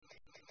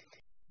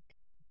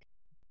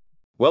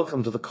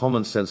Welcome to the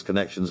Common Sense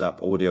Connections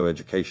app audio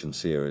education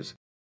series.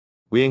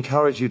 We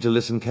encourage you to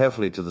listen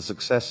carefully to the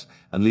success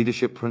and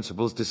leadership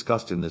principles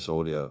discussed in this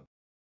audio.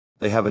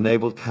 They have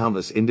enabled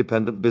countless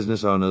independent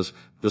business owners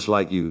just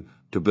like you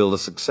to build a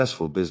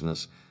successful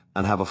business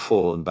and have a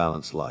full and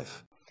balanced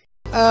life.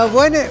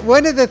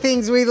 One of the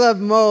things we love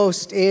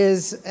most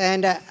is,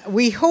 and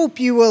we hope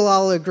you will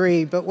all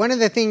agree, but one of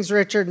the things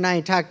Richard and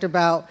I talked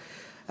about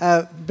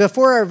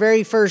before our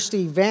very first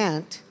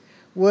event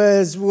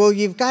was, well,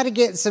 you've got to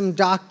get some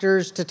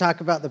doctors to talk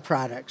about the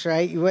products,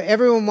 right?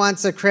 Everyone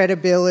wants the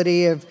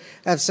credibility of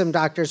some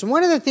doctors. And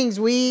one of the things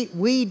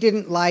we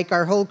didn't like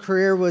our whole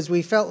career was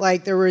we felt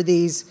like there were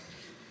these,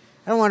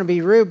 I don't want to be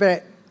rude,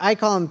 but I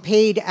call them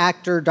paid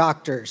actor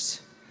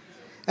doctors.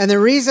 And the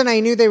reason I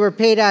knew they were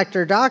paid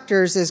actor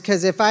doctors is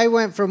because if I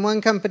went from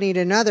one company to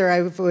another,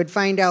 I would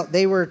find out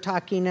they were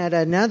talking at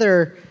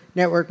another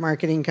network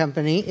marketing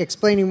company,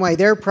 explaining why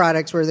their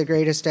products were the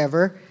greatest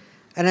ever.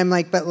 And I'm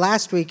like, but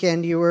last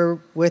weekend you were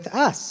with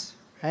us,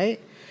 right?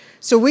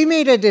 So we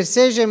made a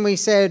decision. We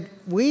said,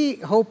 we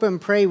hope and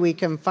pray we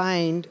can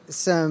find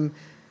some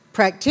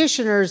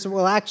practitioners that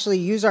will actually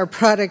use our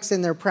products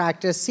in their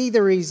practice, see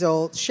the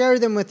results, share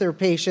them with their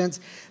patients,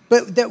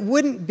 but that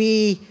wouldn't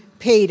be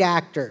paid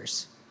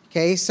actors.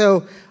 Okay,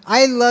 so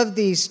I love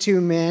these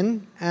two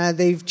men.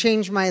 They've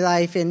changed my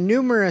life in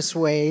numerous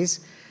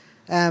ways.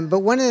 But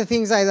one of the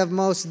things I love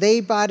most,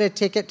 they bought a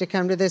ticket to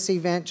come to this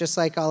event just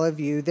like all of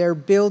you. They're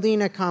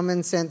building a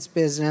common sense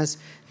business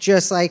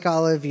just like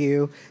all of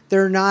you.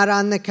 They're not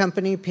on the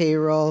company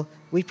payroll.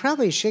 We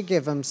probably should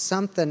give them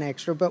something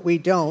extra, but we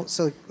don't.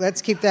 So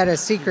let's keep that a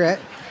secret.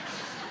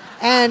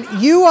 And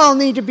you all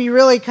need to be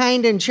really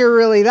kind and cheer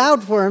really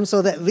loud for them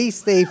so that at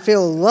least they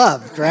feel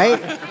loved,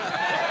 right?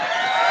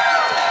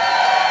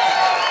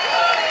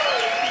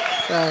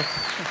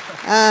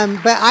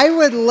 But I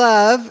would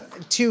love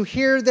to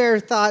hear their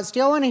thoughts. Do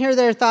y'all want to hear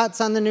their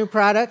thoughts on the new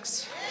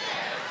products?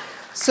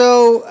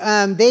 So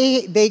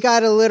they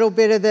got a little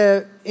bit of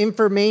the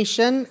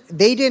information.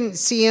 They didn't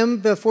see them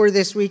before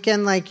this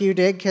weekend like you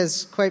did,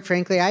 because quite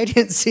frankly, I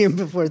didn't see them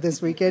before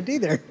this weekend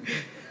either.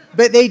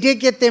 But they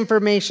did get the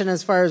information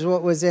as far as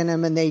what was in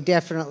them, and they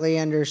definitely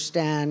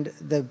understand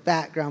the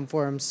background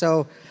for them.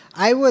 So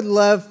I would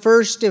love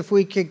first if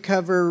we could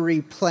cover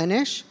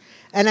replenish.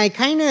 And I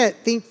kind of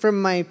think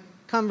from my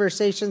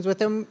conversations with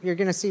them, you're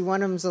going to see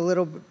one of them's a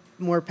little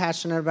more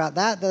passionate about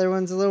that. The other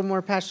one's a little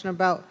more passionate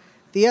about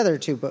the other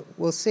two, but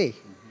we'll see.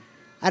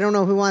 I don't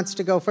know who wants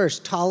to go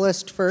first.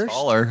 Tallest first?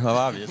 Taller,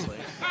 obviously.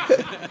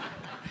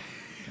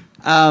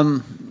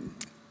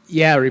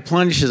 Yeah,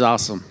 replenish is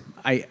awesome.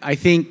 I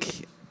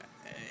think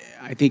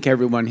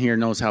everyone here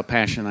knows how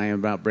passionate I am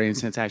about brain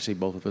sense. Actually,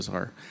 both of us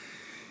are.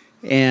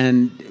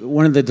 And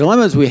one of the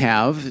dilemmas we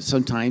have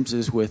sometimes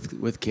is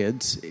with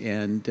kids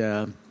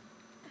and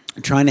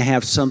trying to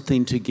have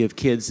something to give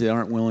kids that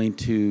aren't willing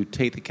to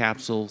take the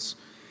capsules,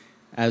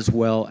 as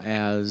well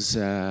as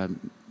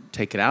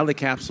take it out of the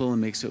capsule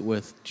and mix it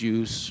with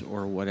juice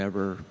or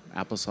whatever,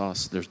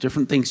 applesauce. There's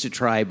different things to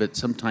try, but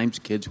sometimes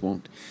kids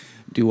won't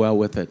do well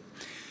with it.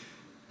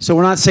 So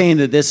we're not saying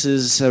that this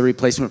is a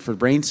replacement for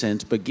brain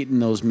sense, but getting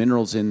those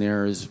minerals in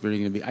there is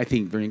going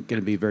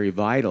to be very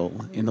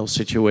vital in those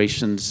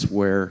situations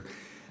where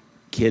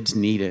kids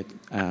need it.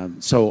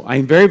 So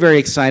I'm very, very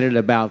excited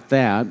about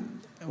that.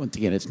 Once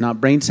again, it's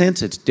not brain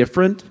sense, it's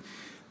different,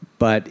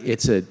 but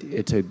it's a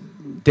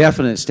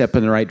definite step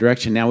in the right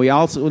direction. Now, we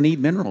also need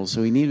minerals,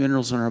 so we need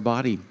minerals in our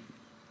body.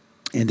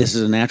 And this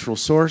is a natural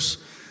source.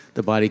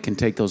 The body can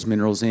take those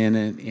minerals in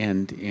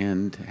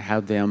and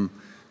have them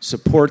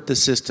support the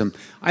system.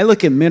 I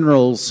look at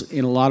minerals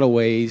in a lot of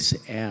ways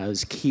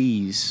as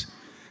keys.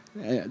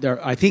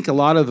 I think a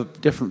lot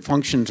of different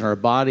functions in our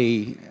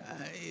body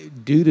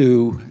due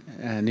to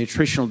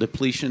nutritional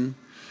depletion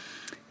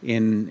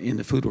in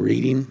the food we're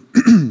eating.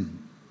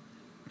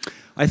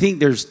 I think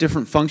there's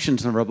different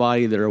functions of our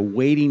body that are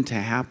waiting to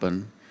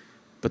happen,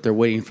 but they're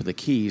waiting for the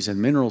keys,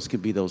 and minerals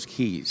could be those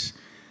keys.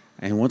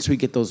 And once we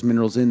get those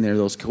minerals in there,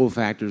 those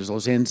cofactors,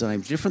 those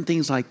enzymes, different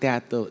things like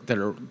that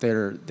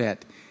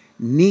that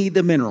need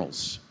the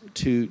minerals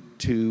to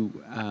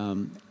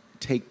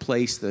take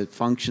place, the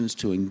functions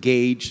to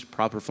engage,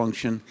 proper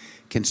function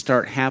can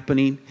start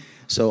happening.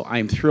 So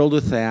I'm thrilled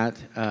with that.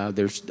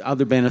 There's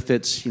other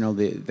benefits. You know,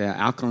 the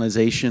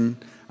alkalization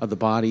of the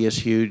body is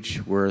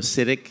huge. We're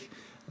acidic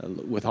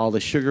with all the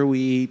sugar we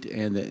eat,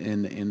 and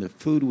the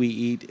food we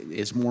eat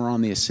is more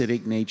on the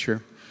acidic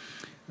nature.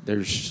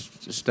 There's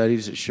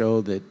studies that show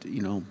that,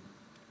 you know,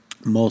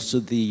 most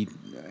of the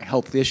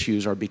health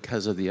issues are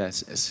because of the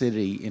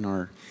acidity in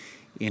our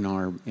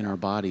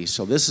bodies.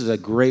 So this is a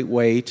great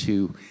way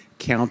to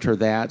counter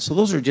that. So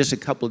those are just a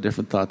couple of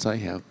different thoughts I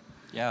have.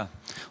 Yeah.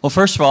 Well,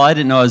 first of all, I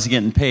didn't know I was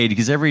getting paid,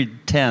 because every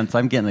 10th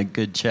I'm getting a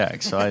good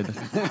check. So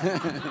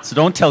so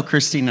don't tell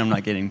Christine I'm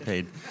not getting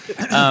paid.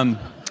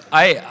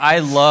 I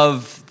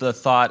love the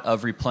thought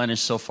of replenish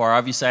so far.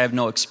 Obviously, I have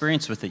no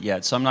experience with it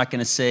yet, so I'm not going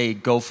to say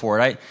go for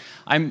it.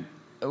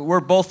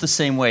 we're both the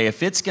same way.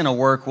 If it's going to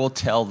work, we'll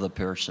tell the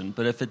person.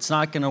 But if it's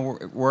not going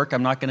to work,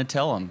 I'm not going to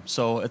tell them.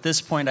 So at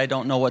this point, I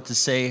don't know what to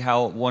say,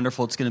 how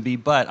wonderful it's going to be.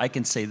 But I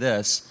can say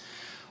this.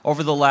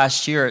 Over the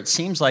last year, it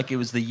seems like it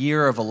was the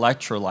year of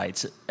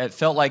electrolytes. It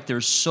felt like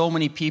there's so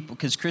many people,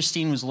 because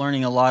Christine was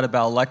learning a lot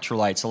about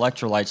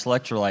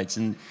electrolytes,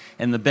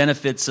 and the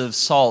benefits of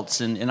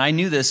salts. And I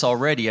knew this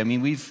already. I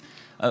mean,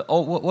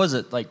 what was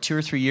it, like 2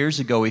 or 3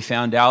 years ago, we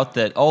found out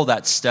that,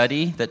 that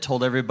study that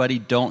told everybody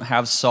don't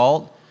have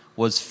salt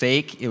was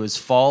fake, it was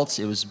false,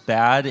 it was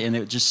bad, and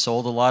it just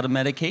sold a lot of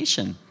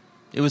medication.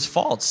 It was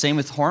false. Same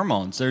with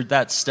hormones. There's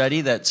that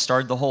study that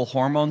started the whole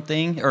hormone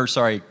thing,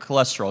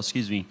 cholesterol,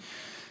 excuse me.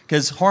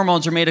 Because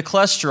hormones are made of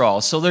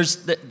cholesterol. So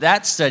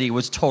that study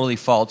was totally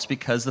false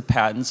because the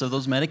patents of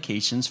those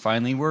medications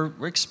finally were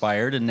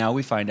expired, and now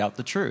we find out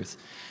the truth.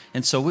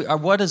 And so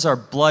what is our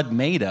blood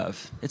made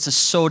of? It's a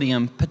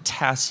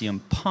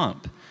sodium-potassium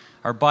pump.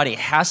 Our body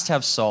has to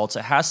have salts.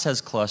 It has to have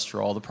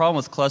cholesterol. The problem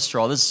with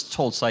cholesterol, this is a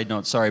total side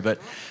note, sorry, but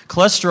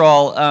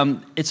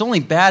cholesterol, it's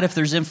only bad if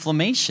there's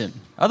inflammation.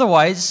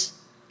 Otherwise,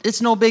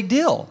 it's no big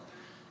deal.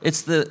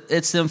 It's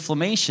the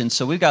inflammation.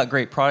 So we've got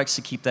great products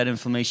to keep that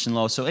inflammation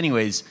low. So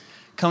anyways,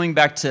 coming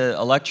back to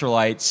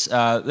electrolytes,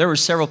 there were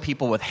several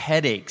people with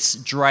headaches,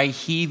 dry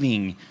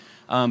heaving,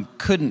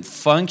 couldn't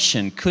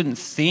function, couldn't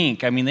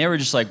think. I mean, they were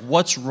just like,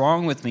 what's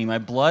wrong with me? My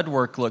blood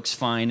work looks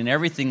fine and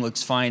everything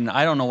looks fine. And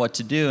I don't know what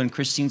to do. And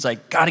Christine's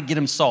like, got to get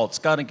him salts.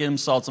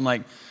 I'm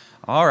like,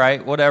 all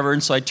right, whatever.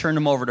 And so I turned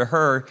them over to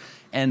her,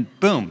 and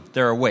boom,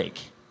 they're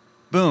awake.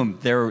 Boom,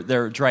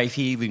 their dry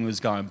heaving was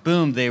gone.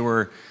 Boom,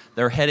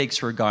 their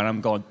headaches were gone.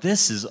 I'm going,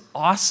 this is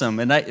awesome.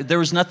 And there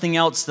was nothing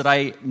else that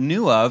I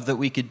knew of that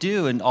we could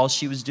do, and all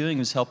she was doing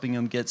was helping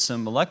them get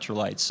some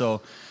electrolytes.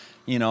 So,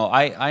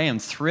 I am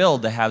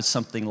thrilled to have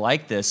something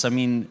like this. I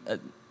mean,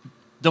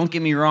 don't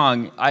get me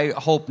wrong. I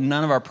hope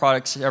none of our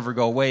products ever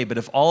go away, but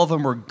if all of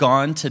them were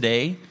gone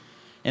today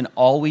and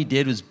all we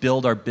did was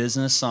build our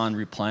business on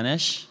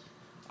Replenish,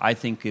 I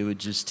think it would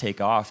just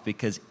take off,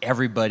 because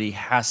everybody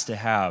has to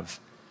have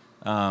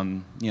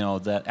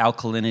that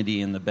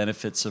alkalinity and the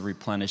benefits of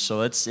Replenish.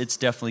 So it's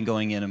definitely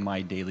going in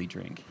my daily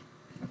drink.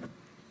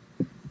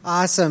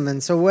 Awesome.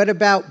 And so what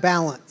about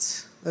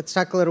balance? Let's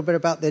talk a little bit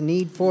about the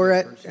need for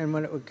it and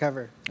what it would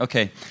cover.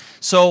 Okay.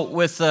 So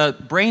with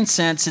Brain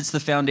Sense, it's the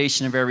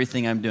foundation of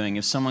everything I'm doing.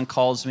 If someone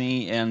calls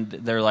me and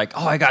they're like,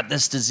 I got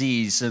this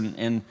disease,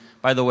 and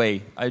by the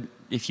way,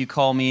 if you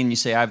call me and you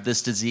say I have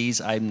this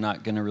disease, I'm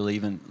not going to really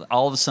even,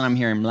 all of a sudden I'm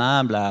hearing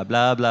blah, blah,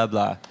 blah, blah,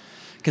 blah.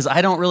 Because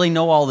I don't really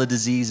know all the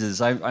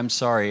diseases. I'm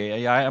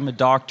sorry. I'm a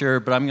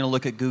doctor, but I'm going to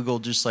look at Google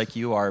just like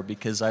you are,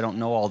 because I don't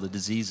know all the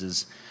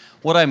diseases.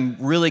 What I'm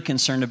really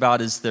concerned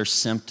about is their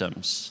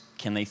symptoms.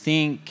 Can they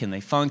think? Can they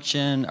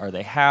function? Are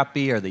they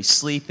happy? Are they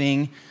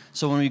sleeping?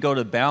 So when we go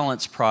to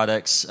balance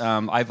products,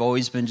 I've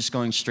always been just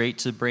going straight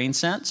to Brain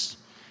Sense.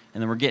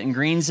 And then we're getting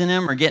greens in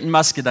them or getting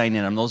muscadine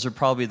in them. Those are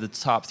probably the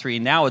top three.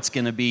 Now it's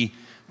going to be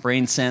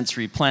Brain Sense,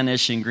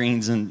 Replenish, and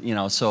greens.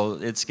 And, so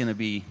it's going to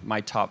be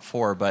my top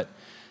four. But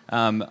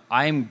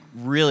I'm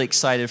really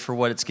excited for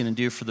what it's going to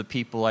do for the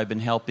people I've been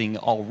helping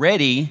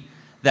already,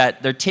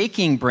 that they're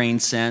taking Brain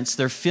Sense,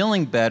 they're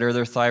feeling better,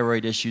 their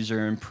thyroid issues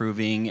are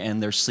improving,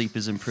 and their sleep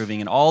is improving,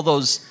 and all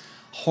those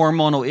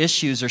hormonal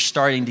issues are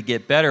starting to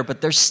get better, but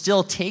they're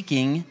still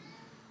taking,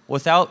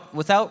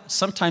 without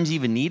sometimes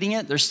even needing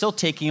it, they're still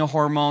taking a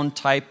hormone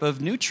type of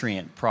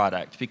nutrient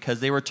product because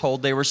they were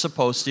told they were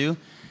supposed to.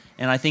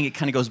 And I think it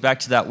kind of goes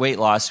back to that weight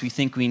loss. We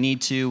think we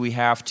need to, we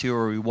have to,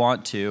 or we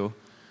want to.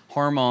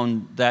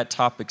 Hormone, that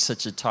topic's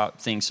such a top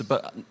thing. So,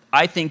 but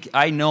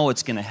I know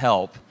it's going to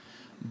help,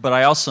 but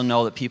I also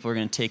know that people are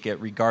going to take it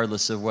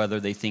regardless of whether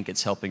they think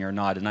it's helping or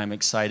not. And I'm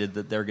excited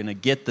that they're going to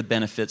get the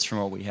benefits from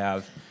what we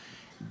have.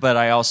 But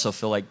I also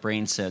feel like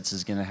Brain Sense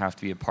is going to have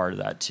to be a part of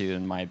that too,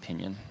 in my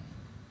opinion.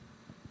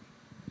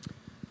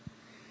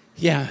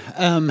 Yeah.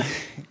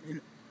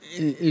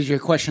 Is your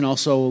question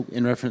also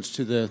in reference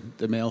to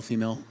the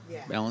male-female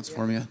balance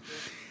formula?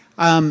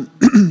 I'm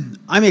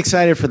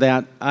excited for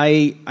that.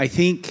 I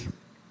think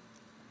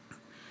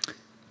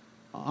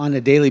on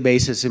a daily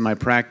basis in my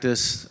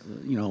practice,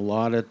 a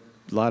lot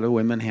of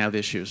women have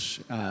issues.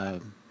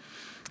 And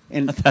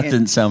that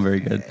didn't sound very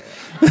good.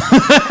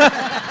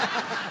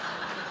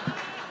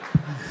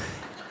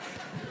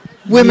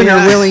 Women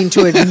are willing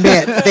to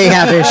admit they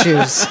have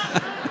issues.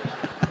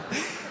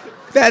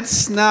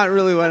 That's not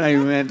really what I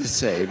meant to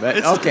say,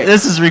 but okay.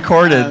 This is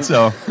recorded,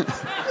 so.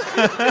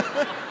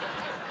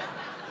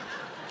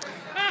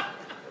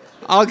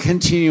 I'll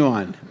continue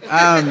on.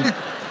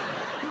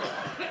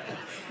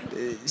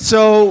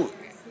 So,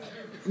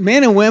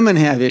 men and women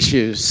have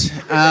issues.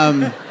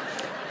 And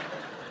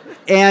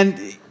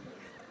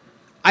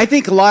I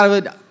think a lot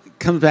of it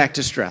comes back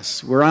to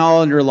stress. We're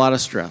all under a lot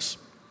of stress.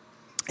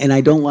 And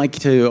I don't like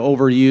to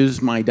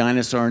overuse my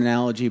dinosaur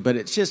analogy, but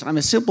it's just, I'm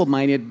a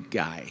simple-minded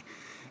guy.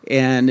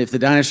 And if the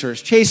dinosaur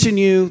is chasing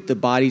you, the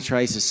body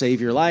tries to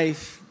save your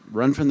life,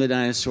 run from the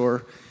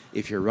dinosaur.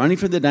 If you're running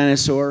from the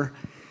dinosaur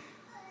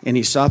and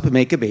you stop and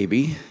make a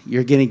baby,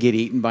 you're going to get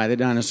eaten by the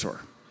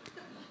dinosaur.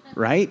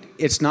 right?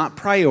 It's not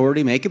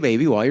priority make a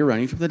baby while you're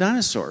running from the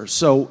dinosaurs.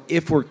 So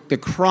if the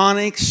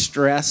chronic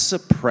stress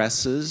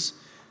suppresses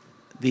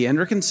the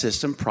endocrine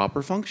system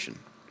proper function.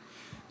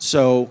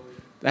 So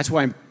that's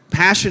why I'm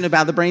passionate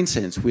about the brain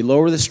sense. We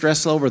lower the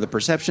stress level or the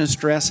perception of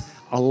stress,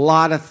 a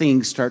lot of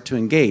things start to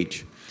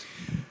engage.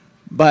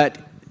 But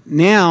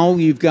now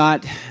you've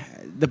got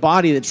the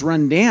body that's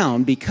run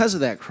down because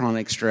of that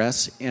chronic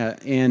stress,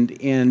 and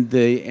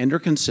the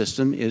endocrine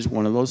system is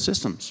one of those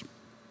systems.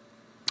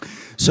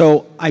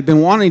 So I've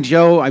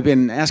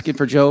been asking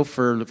for Joe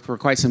for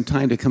quite some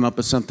time to come up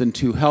with something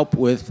to help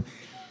with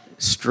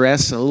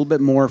stress a little bit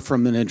more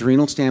from an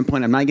adrenal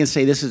standpoint. I'm not going to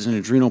say this is an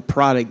adrenal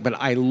product, but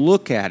I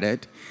look at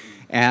it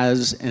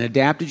as an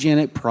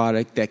adaptogenic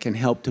product that can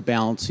help to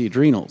balance the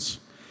adrenals.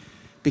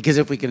 Because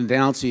if we can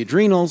balance the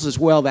adrenals as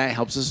well, that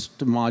helps us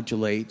to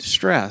modulate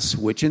stress,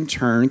 which in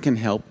turn can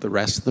help the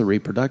rest of the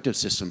reproductive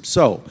system.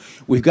 So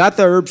we've got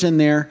the herbs in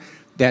there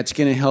that's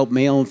going to help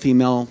male and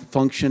female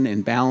function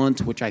and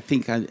balance, which I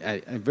think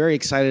I'm very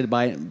excited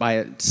by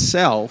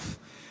itself.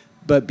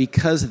 But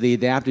because of the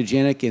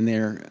adaptogenic in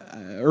there,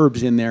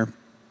 herbs in there,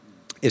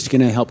 it's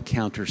going to help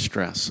counter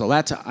stress. So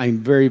I'm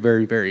very,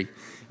 very, very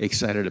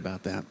excited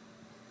about that.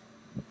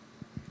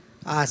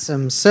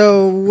 Awesome.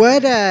 So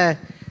what,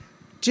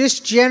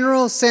 just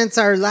general, since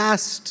our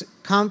last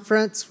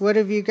conference, what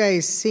have you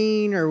guys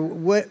seen, or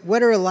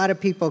what are a lot of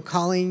people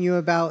calling you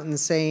about and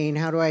saying,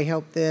 how do I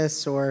help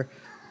this, or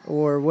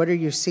what are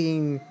you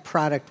seeing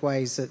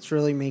product-wise that's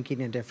really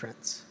making a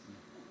difference?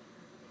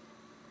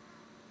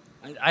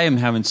 I am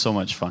having so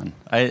much fun.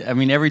 I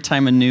mean, every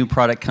time a new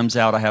product comes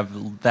out, I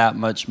have that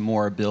much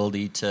more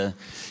ability to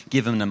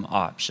give them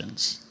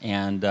options.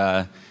 And,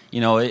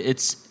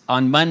 it's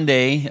on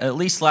Monday, at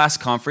least last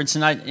conference,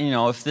 and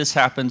if this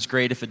happens,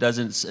 great. If it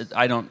doesn't,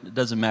 it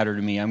doesn't matter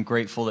to me. I'm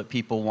grateful that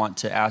people want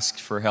to ask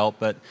for help,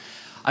 but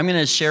I'm going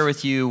to share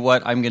with you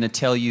what I'm going to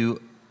tell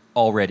you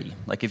already.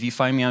 Like if you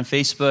find me on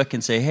Facebook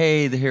and say,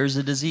 hey, here's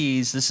a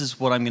disease, this is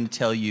what I'm going to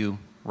tell you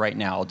right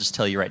now. I'll just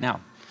tell you right now.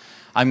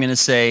 I'm going to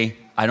say,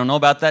 I don't know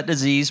about that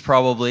disease,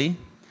 probably.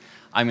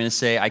 I'm going to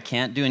say, I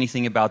can't do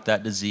anything about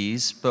that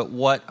disease, but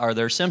what are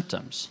their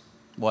symptoms?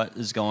 What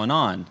is going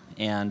on?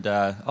 And,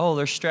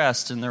 they're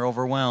stressed and they're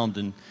overwhelmed.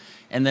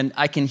 And then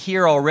I can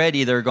hear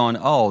already they're going,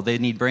 they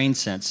need brain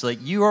sense. Like,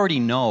 you already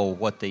know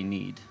what they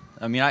need.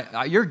 I mean,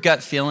 your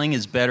gut feeling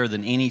is better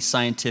than any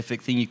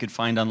scientific thing you could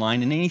find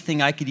online, and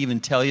anything I could even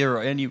tell you,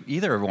 or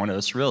either one of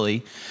us,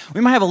 really.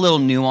 We might have a little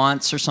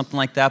nuance or something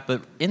like that,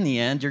 but in the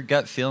end, your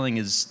gut feeling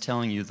is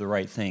telling you the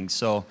right thing.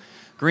 So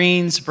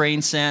greens,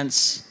 brain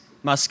sense,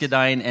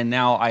 muscadine, and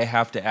now I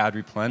have to add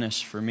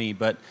replenish for me.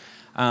 But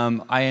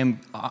I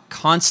am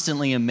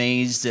constantly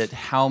amazed at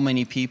how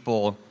many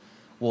people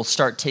will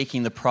start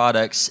taking the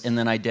products and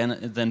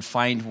then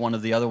find one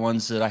of the other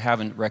ones that I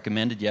haven't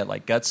recommended yet,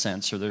 like Gut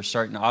Sense, or they're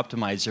starting to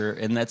optimize her,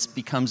 and that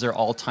becomes their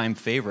all-time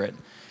favorite.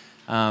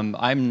 I'm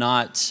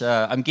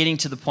getting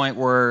to the point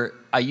where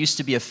I used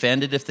to be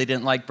offended if they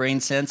didn't like Brain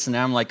Sense, and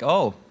now I'm like,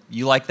 oh,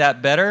 you like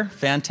that better?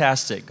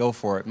 Fantastic, go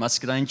for it.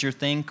 Muscadine's your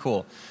thing?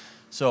 Cool.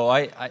 So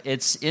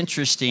it's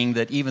interesting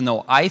that even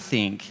though I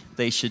think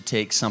they should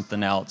take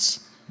something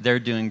else, they're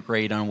doing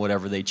great on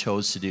whatever they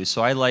chose to do.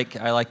 So I like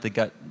the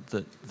gut,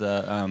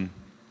 the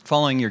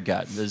following your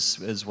gut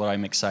is what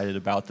I'm excited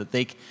about. That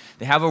they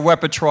have a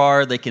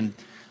repertoire, they can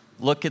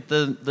look at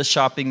the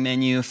shopping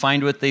menu,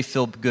 find what they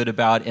feel good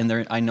about,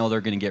 and I know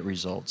they're going to get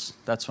results.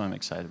 That's what I'm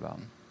excited about.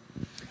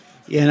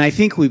 Yeah, and I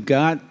think we've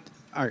got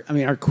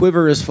our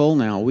quiver is full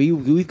now.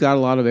 We've got a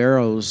lot of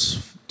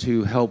arrows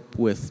to help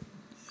with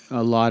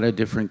a lot of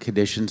different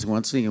conditions.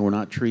 Once again, we're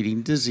not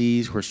treating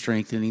disease, we're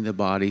strengthening the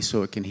body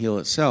so it can heal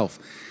itself.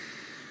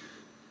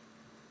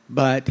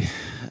 But,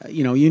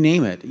 you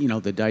name it.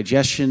 The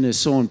digestion is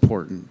so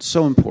important,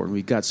 so important.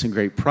 We've got some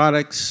great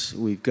products.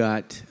 We've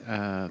got,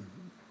 now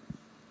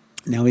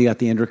we got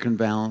the endocrine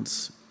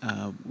balance.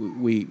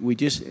 We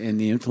just, and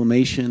the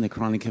inflammation, the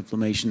chronic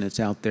inflammation that's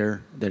out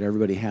there that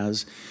everybody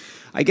has.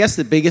 I guess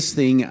the biggest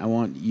thing I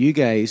want you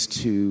guys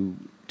to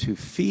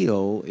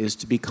feel is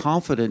to be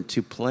confident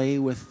to play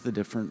with the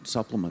different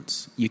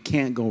supplements. You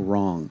can't go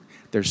wrong.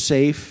 They're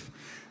safe.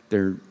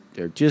 They're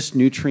just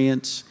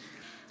nutrients.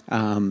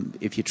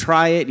 If you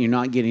try it and you're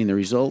not getting the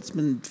results,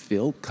 then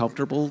feel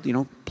comfortable.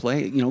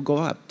 Play. Go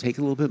up. Take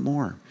a little bit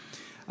more.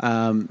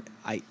 And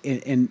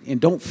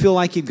don't feel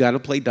like you've got to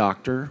play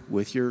doctor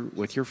with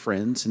your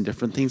friends and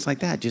different things like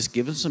that. Just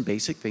give them some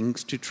basic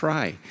things to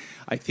try.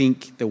 I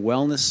think the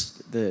wellness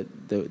the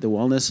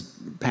wellness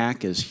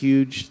pack is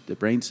huge. The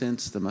Brain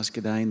Sense, the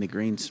Muscadine, the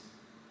greens,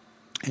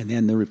 and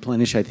then the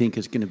Replenish, I think,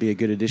 is going to be a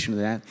good addition to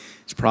that.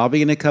 It's probably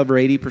going to cover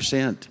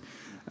 80%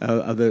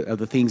 of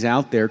the things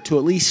out there to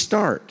at least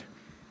start.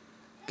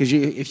 Because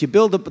if you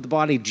build up the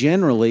body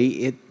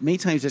generally, many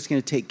times it's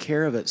going to take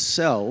care of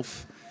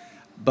itself.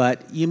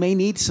 But you may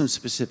need some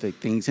specific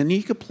things, and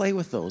you could play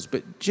with those.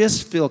 But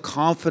just feel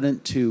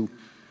confident to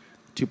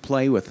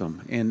play with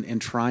them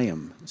and try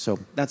them. So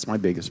that's my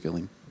biggest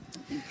feeling.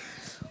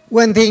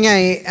 One thing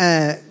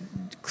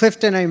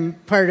Clifton, I'm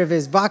part of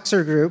his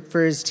Voxer group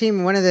for his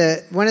team. One of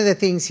the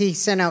things he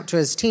sent out to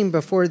his team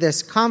before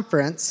this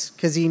conference,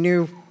 because he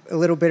knew a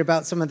little bit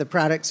about some of the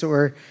products that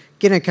were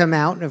going to come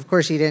out, and of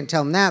course he didn't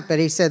tell them that, but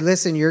he said,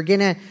 listen, you're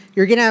gonna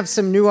have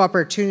some new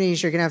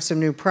opportunities, you're gonna have some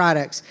new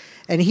products.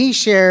 And he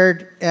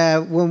shared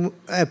when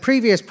a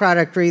previous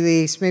product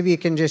release, maybe you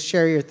can just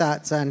share your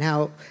thoughts on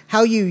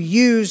how you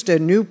used a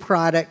new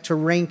product to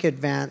rank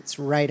advance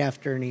right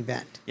after an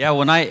event. Yeah,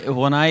 when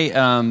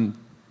I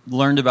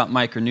learned about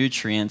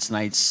micronutrients and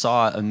I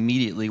saw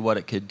immediately what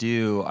it could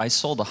do, I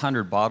sold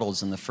 100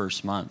 bottles in the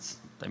first month.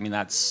 I mean,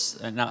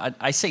 now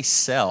I say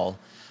sell.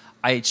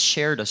 I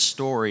shared a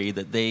story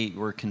that they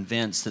were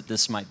convinced that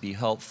this might be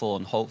helpful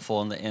and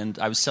hopeful, and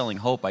I was selling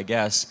hope, I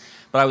guess.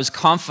 But I was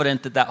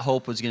confident that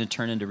hope was going to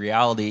turn into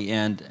reality,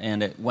 and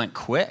it went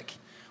quick.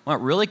 It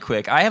went really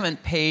quick. I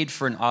haven't paid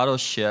for an auto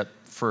ship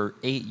for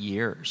 8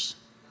 years.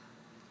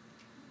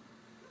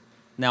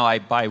 Now I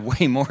buy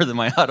way more than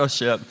my auto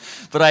ship,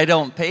 but I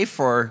don't pay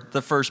for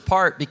the first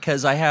part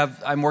because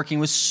I'm working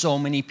with so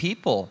many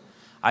people.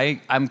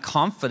 I'm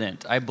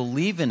confident. I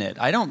believe in it.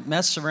 I don't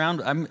mess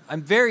around.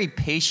 I'm very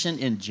patient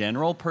in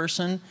general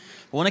person,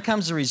 but when it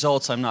comes to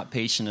results, I'm not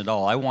patient at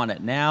all. I want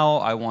it now.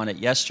 I want it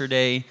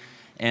yesterday,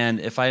 and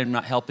if I'm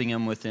not helping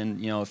them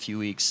within a few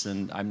weeks,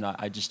 then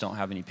I just don't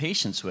have any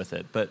patience with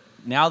it. But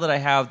now that I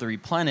have the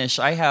replenish,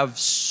 I have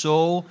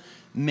so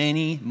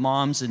many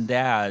moms and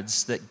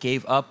dads that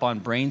gave up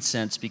on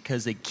BrainSense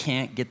because they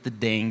can't get the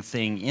dang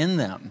thing in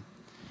them.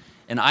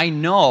 And I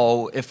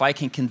know if I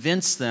can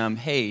convince them,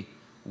 hey,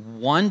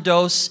 1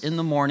 dose in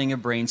the morning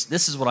of BrainSense,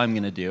 this is what I'm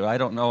going to do. I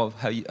don't know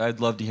I'd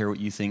love to hear what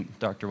you think,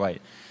 Dr.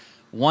 White.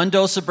 1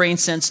 dose of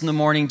BrainSense in the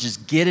morning,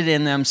 just get it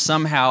in them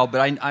somehow.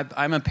 But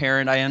I'm a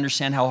parent. I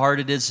understand how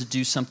hard it is to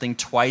do something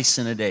twice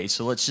in a day.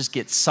 So let's just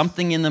get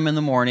something in them in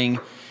the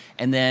morning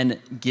and then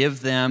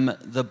give them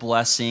the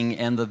blessing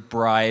and the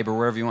bribe, or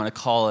whatever you want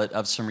to call it,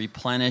 of some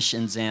replenish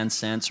and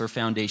ZanSense or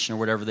foundation or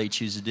whatever they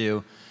choose to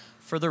do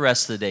for the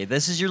rest of the day.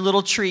 This is your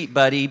little treat,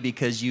 buddy,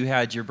 because you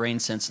had your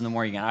BrainSense in the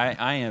morning.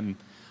 I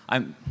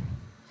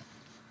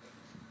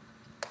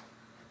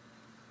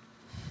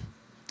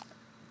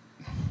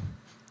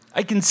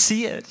can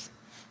see it.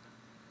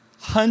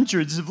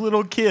 Hundreds of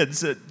little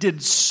kids that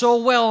did so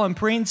well on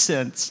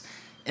BrainSense,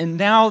 and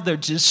now they're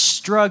just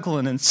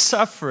struggling and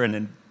suffering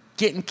and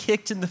getting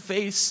kicked in the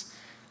face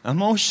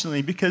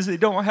emotionally because they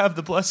don't have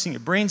the blessing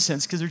of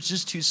BrainSense because they're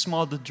just too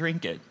small to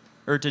drink it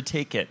or to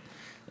take it.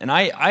 And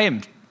I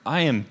am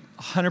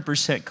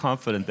 100%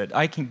 confident that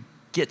I can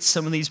get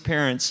some of these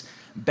parents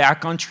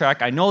back on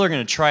track. I know they're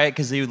going to try it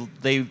because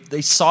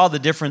they saw the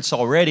difference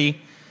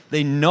already.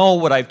 They know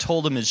what I've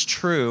told them is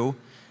true.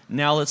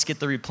 Now let's get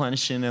the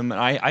replenish in them.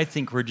 And I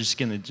think we're just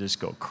going to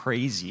just go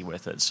crazy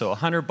with it. So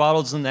 100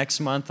 bottles the next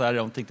month, I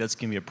don't think that's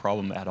going to be a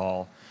problem at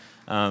all.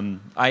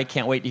 I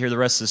can't wait to hear the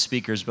rest of the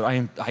speakers, but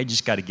I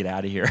just got to get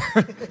out of here.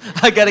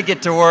 I got to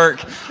get to work.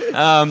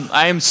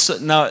 I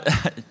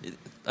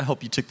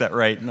hope you took that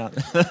right.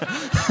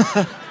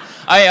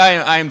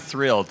 I'm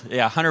thrilled.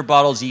 Yeah, 100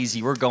 bottles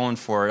easy. We're going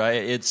for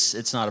it.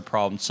 It's not a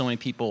problem. So many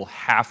people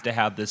have to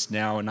have this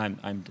now, and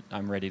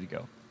I'm ready to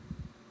go.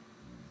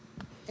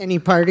 Any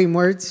parting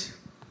words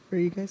for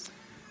you guys?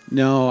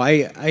 No,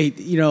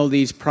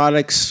 these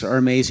products are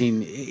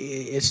amazing.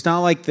 It's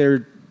not like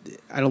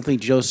I don't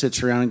think Joe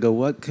sits around and go,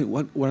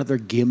 what other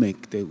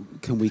gimmick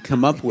can we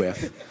come up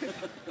with?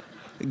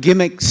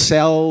 Gimmick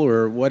sell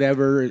or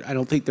whatever. I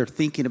don't think they're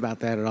thinking about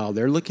that at all.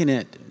 They're looking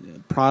at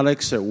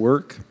products that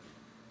work,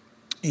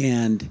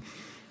 and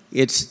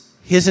it's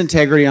his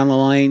integrity on the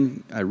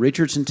line,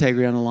 Richard's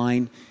integrity on the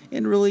line,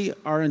 and really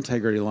our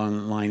integrity on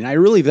the line. I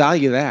really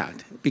value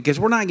that because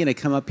we're not going to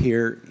come up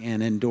here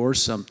and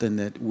endorse something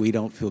that we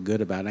don't feel good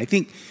about. And I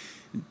think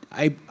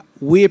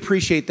we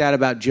appreciate that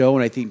about Joe,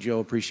 and I think Joe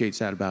appreciates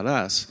that about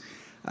us.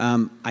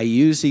 I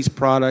use these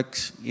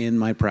products in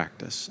my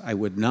practice. I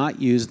would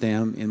not use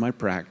them in my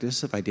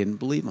practice if I didn't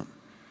believe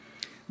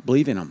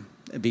in them,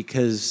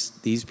 because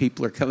these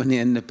people are coming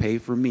in to pay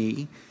for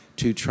me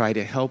to try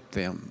to help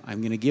them.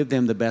 I'm going to give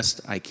them the best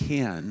I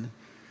can.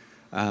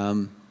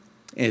 Many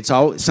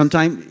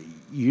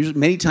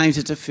times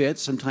it's a fit.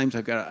 Sometimes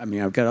I've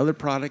got other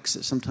products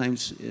that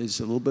sometimes is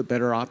a little bit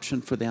better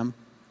option for them.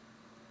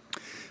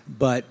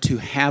 But to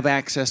have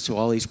access to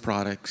all these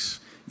products,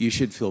 you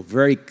should feel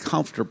very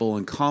comfortable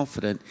and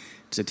confident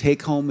to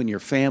take home in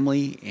your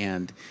family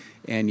and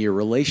your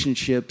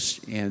relationships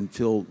and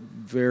feel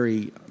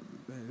very,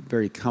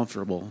 very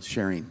comfortable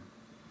sharing.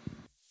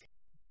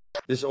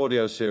 This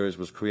audio series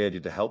was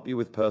created to help you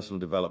with personal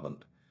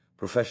development,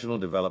 professional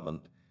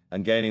development,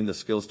 and gaining the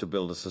skills to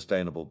build a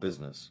sustainable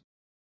business.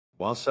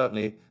 While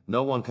certainly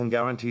no one can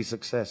guarantee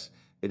success,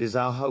 it is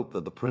our hope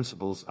that the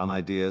principles and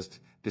ideas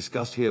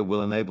discussed here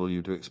will enable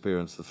you to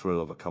experience the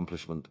thrill of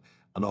accomplishment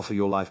and offer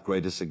your life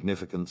greater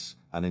significance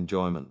and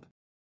enjoyment.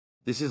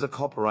 This is a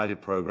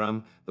copyrighted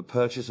program. The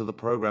purchase of the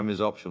program is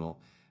optional,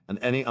 and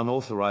any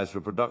unauthorized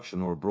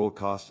reproduction or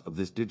broadcast of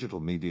this digital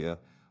media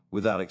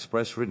without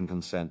express written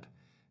consent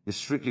is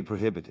strictly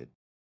prohibited.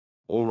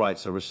 All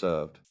rights are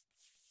reserved.